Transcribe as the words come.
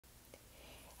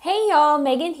Hey y'all,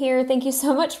 Megan here. Thank you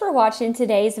so much for watching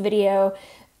today's video.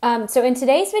 So in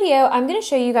today's video, I'm going to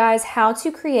show you guys how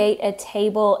to create a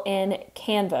table in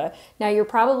Canva. Now you're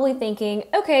probably thinking,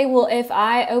 okay, well if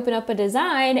I open up a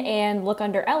design and look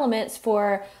under elements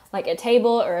for like a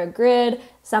table or a grid,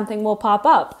 something will pop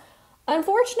up.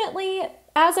 Unfortunately,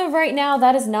 as of right now,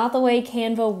 that is not the way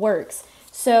Canva works.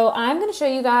 So I'm going to show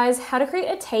you guys how to create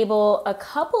a table a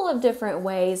couple of different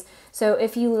ways. So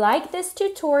if you like this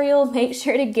tutorial, make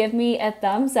sure to give me a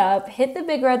thumbs up, hit the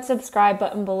big red subscribe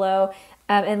button below,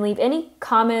 and leave any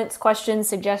comments, questions,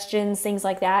 suggestions, things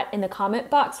like that in the comment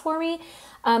box for me.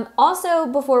 Also,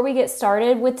 before we get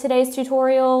started with today's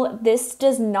tutorial, this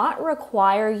does not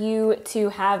require you to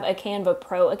have a Canva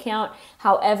Pro account.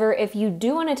 However, if you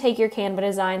do want to take your Canva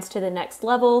designs to the next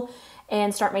level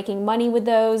and start making money with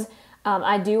those,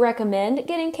 I do recommend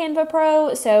getting Canva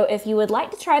Pro. So if you would like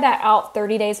to try that out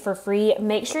 30 days for free,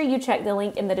 make sure you check the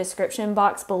link in the description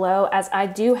box below, as I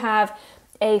do have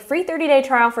a free 30-day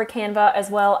trial for Canva, as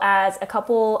well as a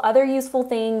couple other useful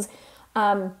things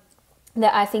that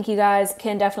I think you guys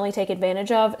can definitely take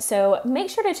advantage of. So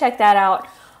make sure to check that out.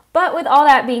 But with all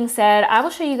that being said, I will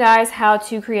show you guys how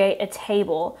to create a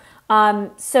table.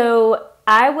 So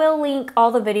I will link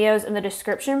all the videos in the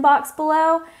description box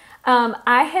below.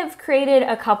 I have created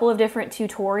a couple of different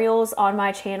tutorials on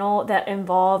my channel that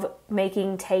involve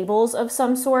making tables of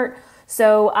some sort.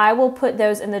 So I will put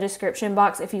those in the description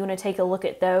box if you want to take a look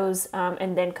at those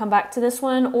and then come back to this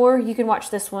one, or you can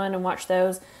watch this one and watch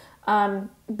those.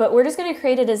 But we're just going to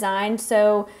create a design.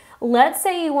 So let's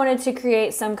say you wanted to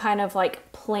create some kind of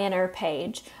like planner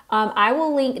page. I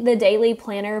will link the daily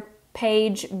planner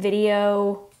page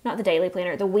video, not the daily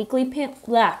planner, the weekly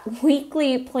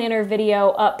planner video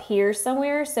up here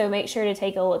somewhere. So make sure to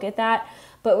take a look at that.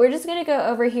 But we're just going to go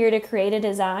over here to create a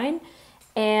design.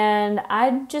 And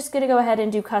I'm just going to go ahead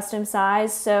and do custom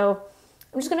size. So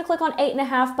I'm just going to click on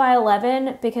 8.5 by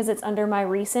 11 because it's under my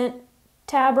recent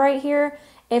tab right here.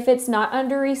 If it's not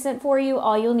under recent for you,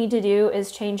 all you'll need to do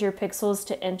is change your pixels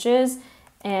to inches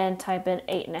and type in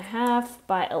 8.5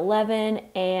 by 11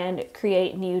 and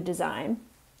create new design.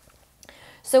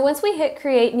 So once we hit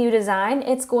create new design,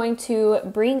 it's going to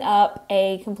bring up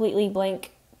a completely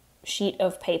blank sheet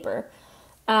of paper.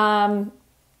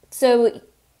 So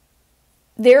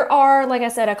there are, like I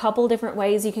said, a couple different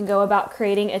ways you can go about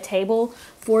creating a table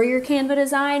for your Canva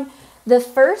design. The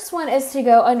first one is to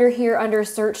go under here under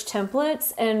search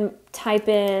templates and type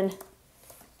in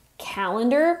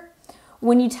calendar.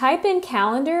 When you type in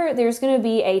calendar, there's going to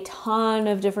be a ton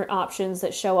of different options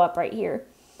that show up right here.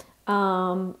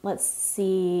 Let's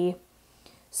see.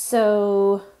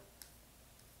 So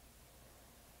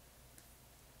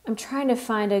I'm trying to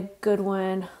find a good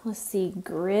one. Let's see,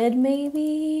 grid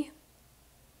maybe,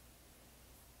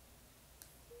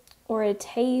 or a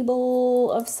table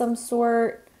of some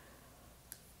sort.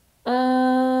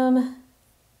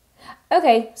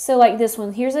 Okay, so like this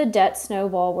one, here's a debt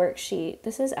snowball worksheet.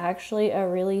 This is actually a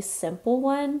really simple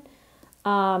one.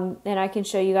 And I can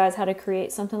show you guys how to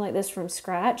create something like this from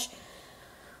scratch.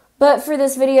 But for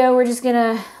this video, we're just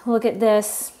gonna look at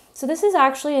this. So this is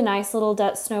actually a nice little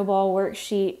debt snowball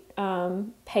worksheet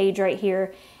page right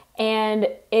here. And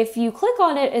if you click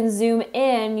on it and zoom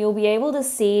in, you'll be able to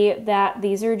see that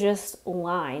these are just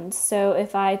lines. So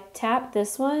if I tap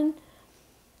this one,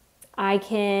 I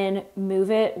can move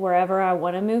it wherever I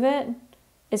want to move it.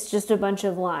 It's just a bunch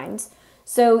of lines.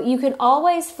 So you can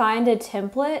always find a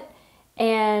template.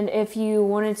 And if you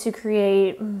wanted to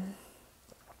create,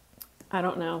 I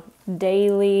don't know,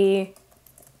 daily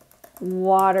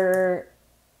water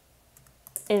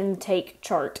intake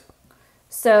chart.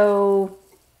 So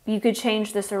you could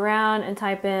change this around and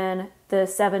type in the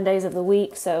 7 days of the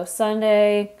week. So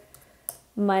Sunday,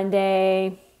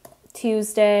 Monday,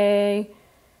 Tuesday,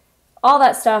 all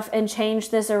that stuff, and change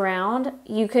this around.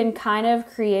 You can kind of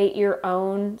create your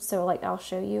own. So like I'll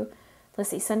show you. Let's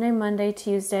see, Sunday, Monday,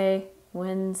 Tuesday,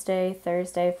 Wednesday,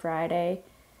 Thursday, Friday,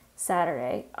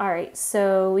 Saturday. All right,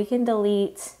 so we can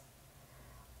delete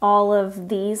all of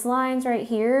these lines right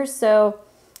here. So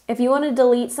if you want to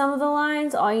delete some of the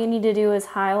lines, all you need to do is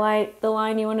highlight the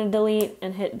line you want to delete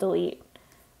and hit delete.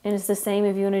 And it's the same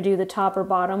if you want to do the top or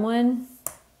bottom one.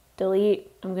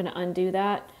 Delete. I'm going to undo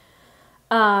that.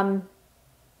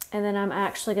 And then I'm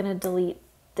actually going to delete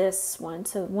this one.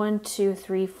 So 1, 2,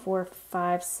 3, 4,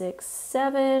 5, 6,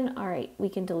 7. All right, we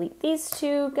can delete these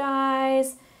two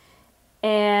guys.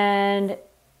 And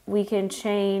we can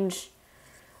change,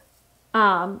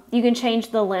 you can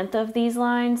change the length of these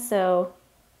lines. So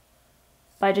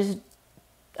by just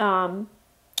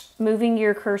moving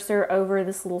your cursor over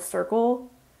this little circle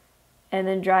and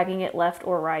then dragging it left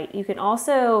or right. You can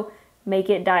also make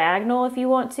it diagonal if you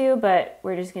want to, but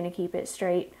we're just going to keep it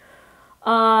straight.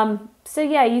 So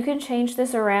yeah, you can change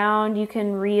this around. You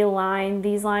can realign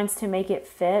these lines to make it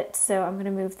fit. So I'm going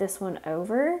to move this one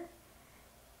over,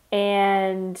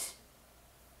 and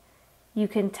you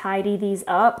can tidy these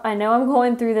up. I know I'm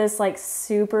going through this like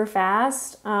super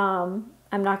fast. I'm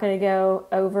not going to go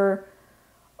over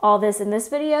all this in this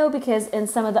video because in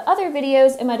some of the other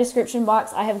videos in my description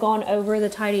box, I have gone over the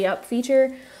tidy up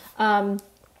feature.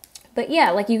 But yeah,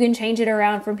 like you can change it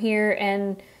around from here,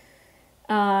 and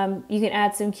you can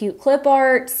add some cute clip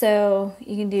art. So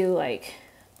you can do like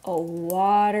a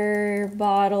water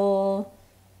bottle.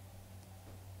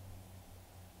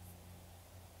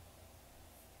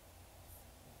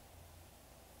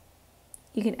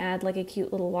 You can add like a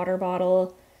cute little water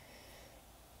bottle.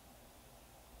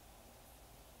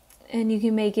 And you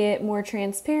can make it more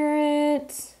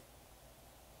transparent.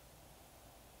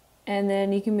 And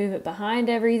then you can move it behind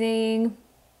everything.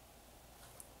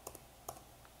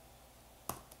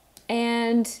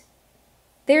 And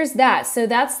there's that. So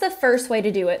that's the first way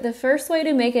to do it. The first way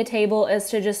to make a table is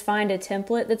to just find a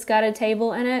template that's got a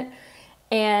table in it.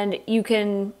 And you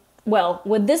can, well,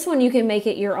 with this one you can make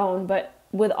it your own, but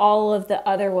with all of the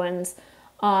other ones,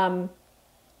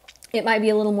 it might be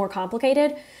a little more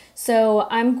complicated. So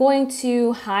I'm going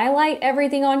to highlight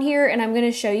everything on here, and I'm going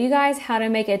to show you guys how to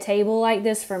make a table like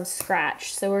this from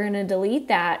scratch. So we're going to delete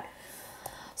that.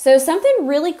 So something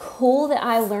really cool that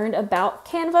I learned about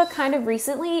Canva kind of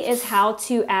recently is how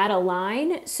to add a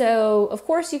line. So of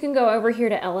course you can go over here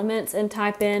to elements and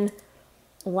type in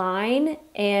line,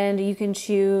 and you can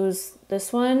choose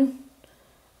this one,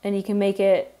 and you can make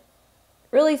it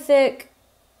really thick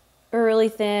or really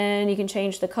thin. You can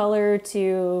change the color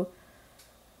to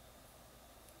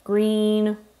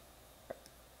green,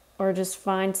 or just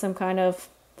find some kind of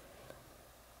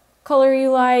color you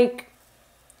like.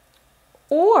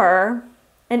 Or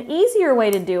an easier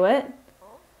way to do it,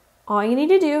 all you need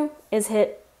to do is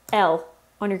hit L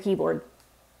on your keyboard.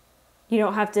 You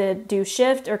don't have to do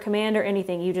shift or command or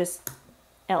anything. You just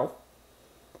L.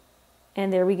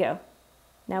 And there we go.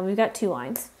 Now we've got two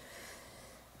lines.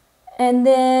 And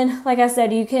then, like I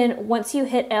said, you can, once you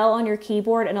hit L on your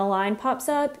keyboard and a line pops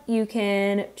up, you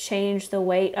can change the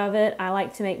weight of it. I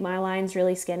like to make my lines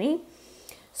really skinny.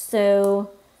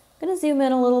 So I'm going to zoom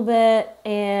in a little bit,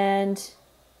 and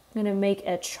I'm going to make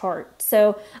a chart.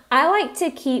 So I like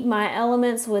to keep my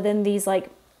elements within these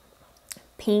like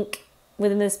pink,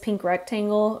 within this pink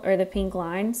rectangle or the pink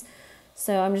lines.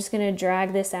 So I'm just going to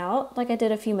drag this out like I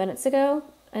did a few minutes ago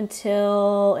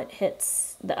until it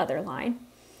hits the other line.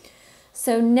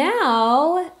 So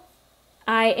now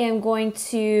I am going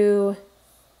to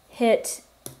hit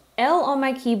L on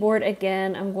my keyboard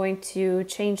again. I'm going to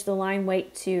change the line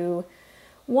weight to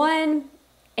 1,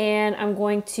 and I'm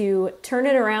going to turn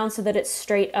it around so that it's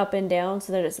straight up and down,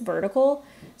 so that it's vertical.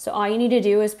 So all you need to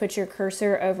do is put your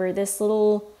cursor over this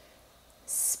little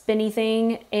spinny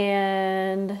thing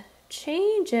and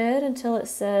change it until it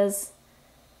says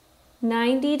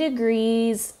 90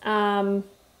 degrees.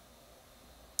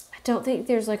 I don't think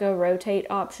there's like a rotate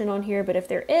option on here, but if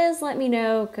there is, let me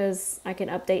know because I can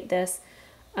update this.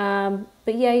 But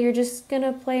yeah, you're just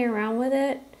gonna play around with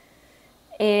it,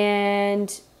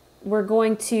 and we're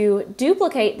going to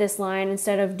duplicate this line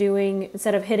instead of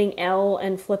hitting L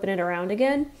and flipping it around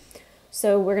again.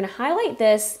 So we're gonna highlight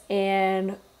this,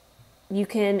 and you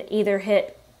can either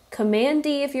hit Command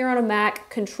D if you're on a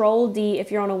Mac, Control D if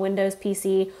you're on a Windows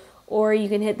PC, or you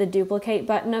can hit the duplicate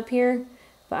button up here.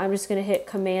 But I'm just gonna hit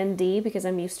Command D because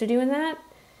I'm used to doing that.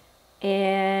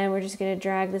 And we're just gonna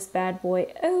drag this bad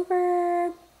boy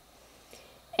over.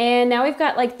 And now we've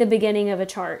got like the beginning of a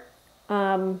chart.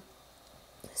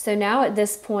 So now at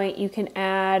this point you can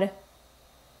add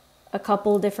a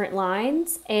couple different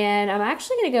lines, and I'm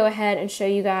actually gonna go ahead and show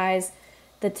you guys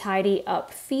the tidy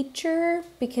up feature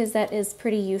because that is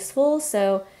pretty useful.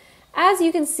 So as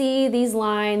you can see, these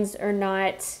lines are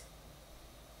not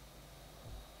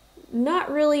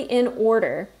really in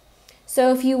order.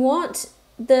 So if you want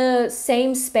the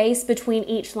same space between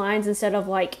each lines instead of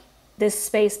like this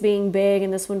space being big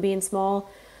and this one being small,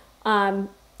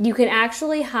 you can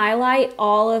actually highlight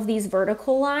all of these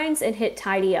vertical lines and hit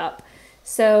tidy up.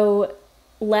 So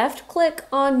left click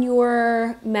on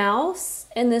your mouse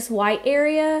in this white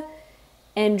area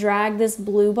and drag this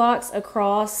blue box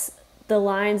across the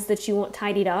lines that you want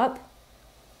tidied up.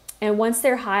 And once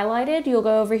they're highlighted, you'll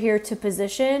go over here to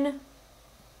position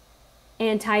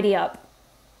and tidy up.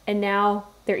 And now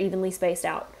they're evenly spaced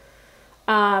out.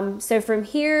 So from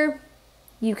here,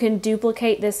 you can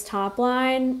duplicate this top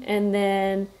line and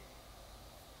then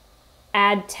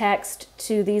add text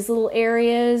to these little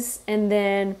areas. And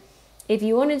then if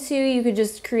you wanted to, you could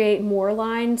just create more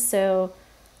lines. So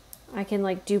I can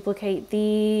like duplicate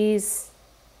these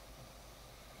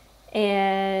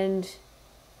and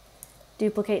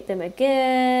duplicate them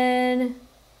again.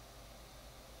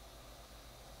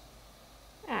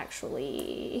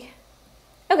 Actually,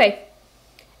 okay.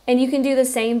 And you can do the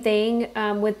same thing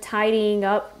with tidying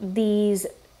up these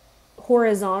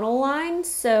horizontal lines.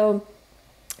 So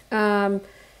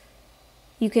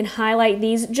you can highlight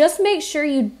these. Just make sure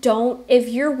you don't, if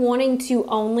you're wanting to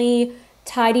only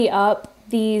tidy up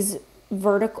these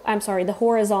the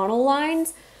horizontal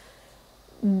lines,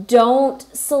 don't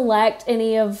select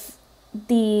any of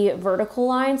the vertical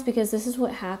lines, because this is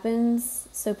what happens.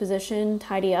 So position,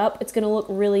 tidy up. It's going to look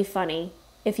really funny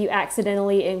if you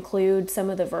accidentally include some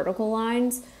of the vertical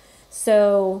lines.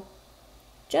 So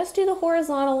just do the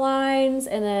horizontal lines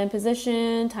and then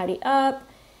position, tidy up,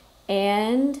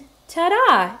 and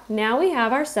ta-da! Now we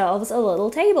have ourselves a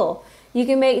little table. You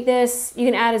can make this, you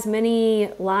can add as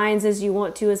many lines as you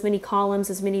want to, as many columns,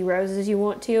 as many rows as you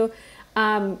want to.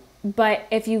 But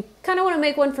if you kind of want to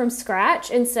make one from scratch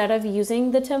instead of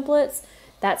using the templates,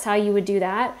 that's how you would do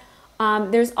that.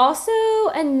 There's also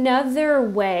another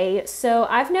way. So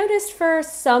I've noticed for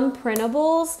some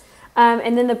printables,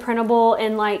 and then the printable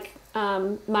in like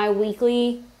my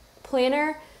weekly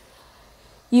planner,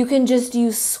 you can just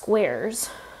use squares.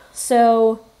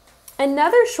 So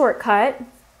another shortcut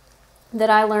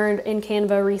that I learned in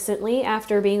Canva recently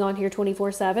after being on here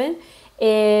 24/7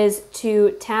 is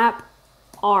to tap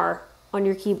R on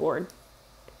your keyboard.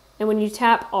 And when you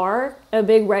tap R, a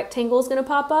big rectangle is going to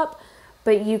pop up,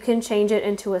 but you can change it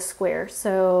into a square.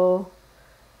 So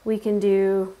we can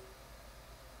do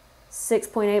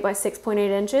 6.8 by 6.8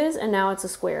 inches, and now it's a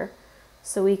square.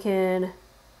 So we can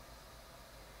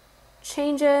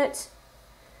change it,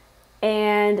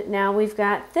 and now we've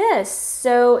got this.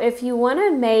 So if you want to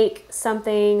make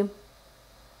something,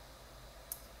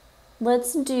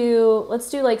 let's do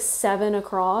like 7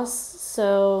 across.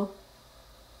 So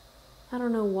I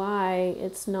don't know why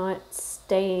it's not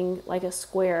staying like a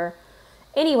square.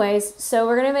 Anyways, so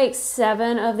we're gonna make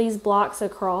 7 of these blocks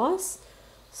across.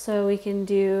 So we can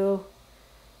do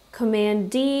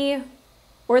Command D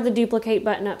or the duplicate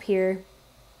button up here.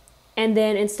 And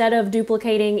then instead of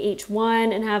duplicating each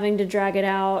one and having to drag it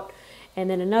out and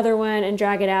then another one and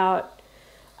drag it out,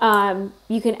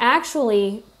 you can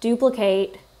actually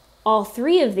duplicate all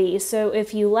 3 of these. So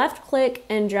if you left click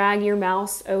and drag your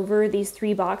mouse over these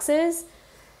 3 boxes,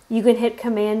 you can hit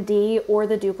Command D or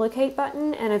the duplicate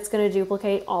button, and it's going to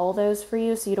duplicate all those for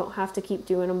you, so you don't have to keep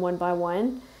doing them one by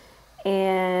one.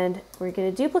 And we're going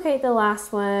to duplicate the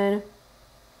last one,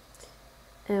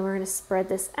 and we're going to spread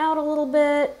this out a little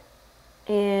bit,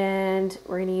 and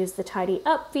we're going to use the tidy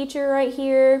up feature right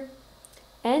here.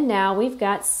 And now we've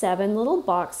got 7 little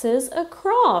boxes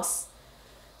across.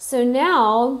 So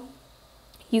now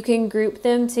you can group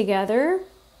them together.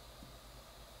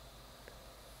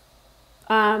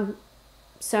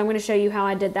 So I'm going to show you how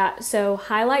I did that. So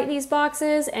highlight these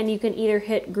boxes, and you can either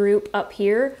hit group up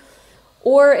here,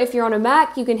 or if you're on a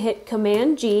Mac, you can hit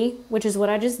Command G, which is what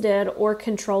I just did, or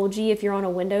Control G if you're on a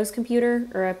Windows computer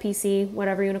or a PC,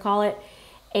 whatever you want to call it.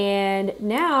 And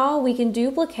now we can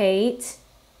duplicate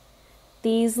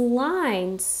these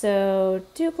lines. So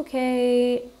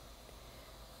duplicate,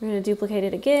 we're going to duplicate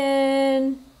it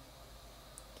again,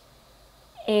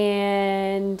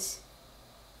 and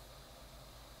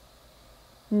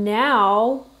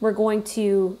now we're going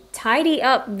to tidy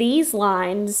up these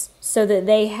lines so that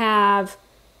they have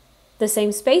the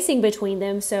same spacing between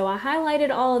them. So I highlighted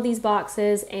all of these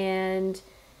boxes, and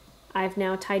I've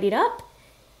now tidied up,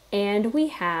 and we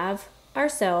have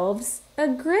ourselves a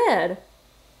grid.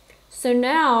 So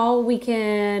now we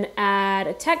can add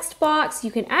a text box.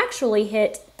 You can actually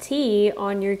hit T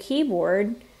on your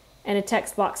keyboard and a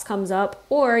text box comes up,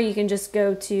 or you can just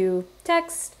go to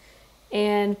text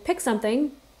and pick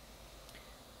something.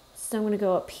 So I'm going to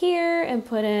go up here and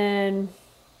put in,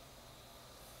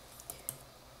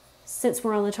 since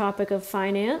we're on the topic of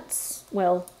finance,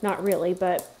 well, not really,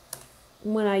 but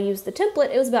when I used the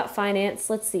template, it was about finance.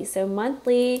 Let's see, so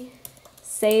monthly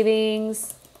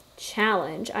savings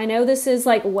challenge. I know this is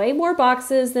like way more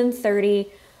boxes than 30,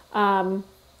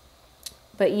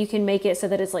 but you can make it so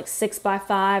that it's like 6 by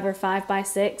 5 or 5 by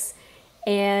 6,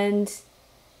 and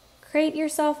create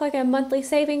yourself like a monthly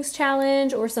savings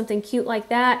challenge or something cute like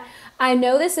that. I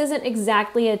know this isn't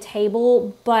exactly a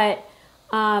table, but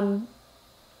I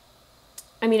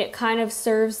mean, it kind of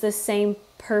serves the same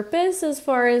purpose as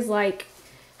far as like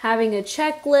having a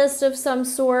checklist of some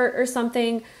sort or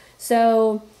something.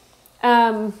 So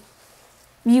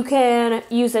You can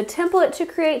use a template to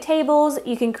create tables.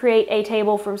 You can create a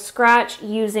table from scratch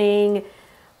using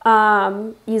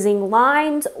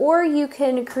lines, or you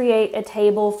can create a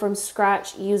table from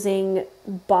scratch using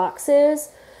boxes.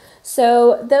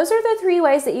 So those are the 3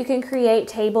 ways that you can create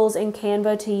tables in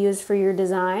Canva to use for your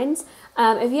designs.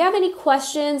 If you have any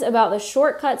questions about the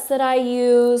shortcuts that I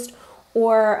used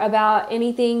or about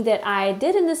anything that I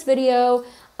did in this video,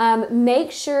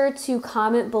 make sure to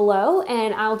comment below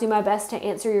and I'll do my best to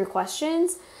answer your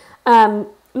questions.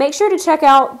 Make sure to check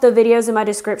out the videos in my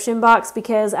description box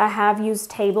because I have used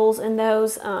tables in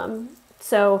those.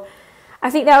 So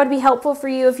I think that would be helpful for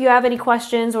you if you have any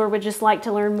questions or would just like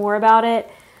to learn more about it.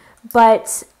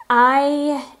 But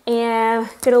I am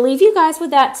going to leave you guys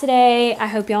with that today. I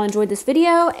hope y'all enjoyed this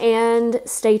video and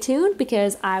stay tuned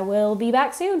because I will be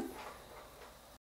back soon.